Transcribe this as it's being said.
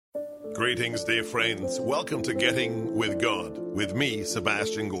Greetings, dear friends. Welcome to Getting with God, with me,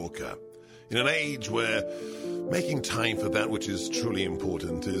 Sebastian Gorka. In an age where making time for that which is truly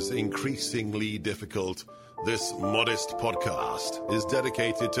important is increasingly difficult, this modest podcast is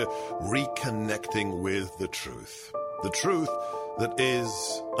dedicated to reconnecting with the truth. The truth that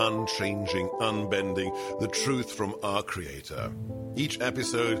is unchanging, unbending, the truth from our Creator. Each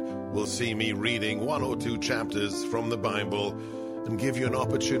episode will see me reading one or two chapters from the Bible and give you an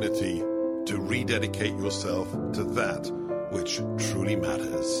opportunity to rededicate yourself to that which truly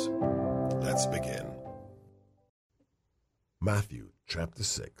matters. Let's begin. Matthew chapter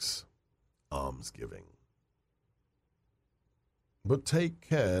 6, Almsgiving. But take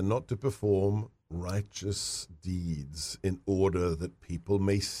care not to perform righteous deeds in order that people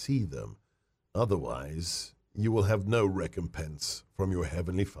may see them. Otherwise, you will have no recompense from your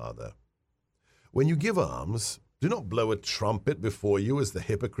heavenly Father. When you give alms, do not blow a trumpet before you as the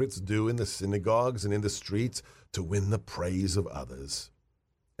hypocrites do in the synagogues and in the streets to win the praise of others.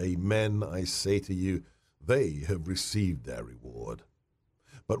 Amen, I say to you, they have received their reward.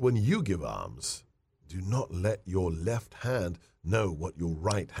 But when you give alms, do not let your left hand know what your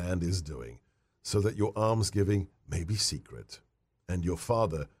right hand is doing, so that your almsgiving may be secret, and your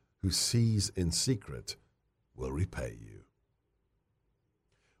Father who sees in secret will repay you.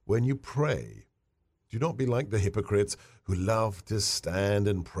 When you pray, do not be like the hypocrites who love to stand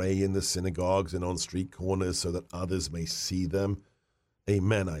and pray in the synagogues and on street corners so that others may see them.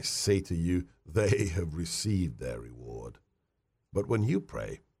 Amen, I say to you, they have received their reward. But when you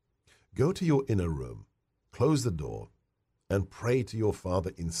pray, go to your inner room, close the door, and pray to your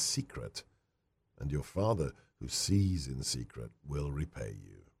Father in secret, and your Father who sees in secret will repay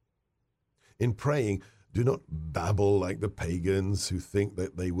you. In praying, do not babble like the pagans who think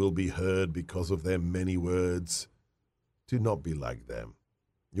that they will be heard because of their many words. Do not be like them.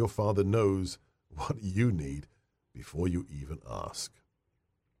 Your Father knows what you need before you even ask.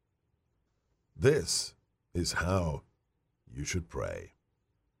 This is how you should pray.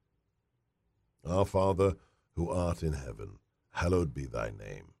 Our Father, who art in heaven, hallowed be thy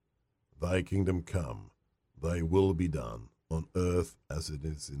name. Thy kingdom come, thy will be done, on earth as it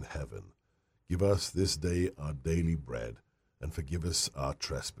is in heaven. Give us this day our daily bread, and forgive us our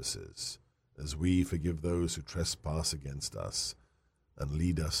trespasses, as we forgive those who trespass against us. And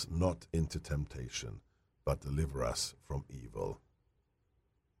lead us not into temptation, but deliver us from evil.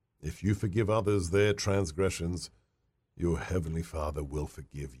 If you forgive others their transgressions, your heavenly Father will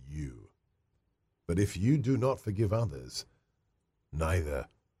forgive you. But if you do not forgive others, neither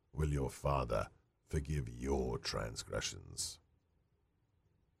will your Father forgive your transgressions.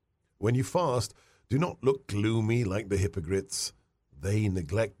 When you fast, do not look gloomy like the hypocrites. They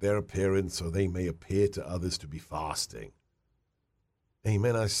neglect their appearance so they may appear to others to be fasting.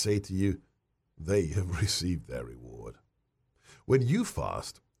 Amen, I say to you, they have received their reward. When you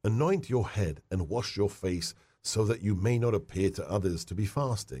fast, anoint your head and wash your face so that you may not appear to others to be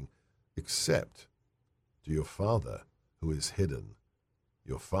fasting, except to your Father who is hidden,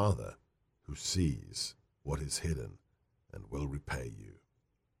 your Father who sees what is hidden and will repay you.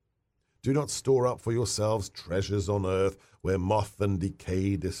 Do not store up for yourselves treasures on earth where moth and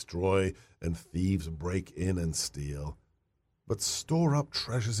decay destroy and thieves break in and steal. But store up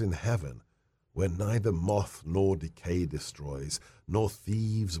treasures in heaven where neither moth nor decay destroys, nor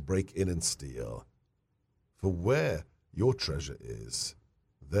thieves break in and steal. For where your treasure is,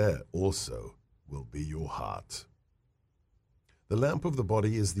 there also will be your heart. The lamp of the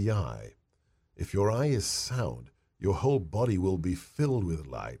body is the eye. If your eye is sound, your whole body will be filled with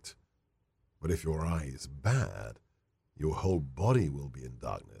light. But if your eye is bad, your whole body will be in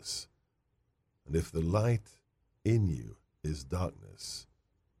darkness. And if the light in you is darkness,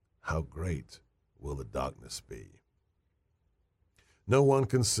 how great will the darkness be? No one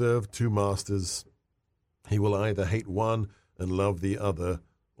can serve two masters. He will either hate one and love the other,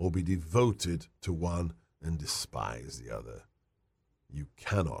 or be devoted to one and despise the other. You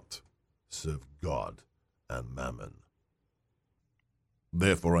cannot serve God and mammon.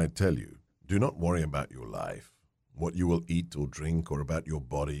 Therefore I tell you, do not worry about your life, what you will eat or drink, or about your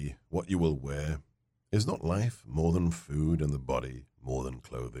body, what you will wear. Is not life more than food, and the body more than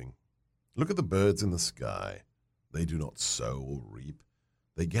clothing? Look at the birds in the sky. They do not sow or reap.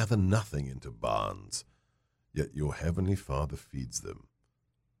 They gather nothing into barns, yet your heavenly Father feeds them.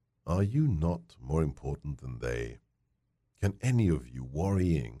 Are you not more important than they? Can any of you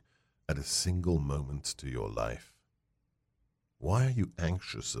worrying add a single moment to your life? Why are you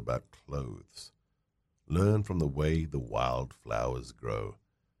anxious about clothes? Learn from the way the wild flowers grow.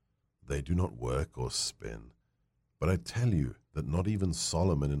 They do not work or spin. But I tell you that not even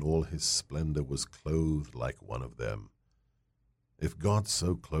Solomon in all his splendor was clothed like one of them. If God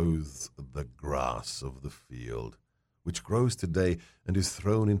so clothes the grass of the field, which grows today and is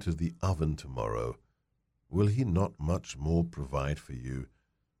thrown into the oven tomorrow, will he not much more provide for you,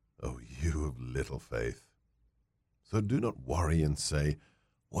 O you of little faith? So do not worry and say,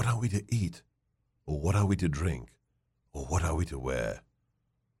 what are we to eat? Or what are we to drink? Or what are we to wear?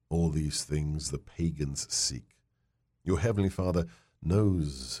 All these things the pagans seek. Your heavenly Father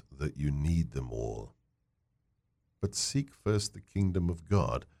knows that you need them all. But seek first the kingdom of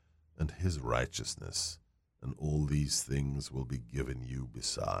God and his righteousness, and all these things will be given you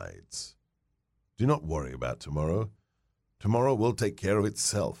besides. Do not worry about tomorrow. Tomorrow will take care of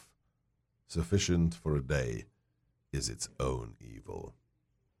itself. Sufficient for a day is its own evil.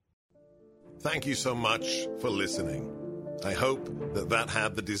 Thank you so much for listening. I hope that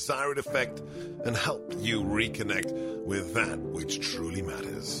had the desired effect and helped you reconnect with that which truly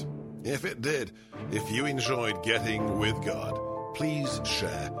matters. If it did, if you enjoyed getting with God, please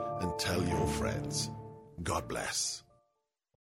share and tell your friends. God bless.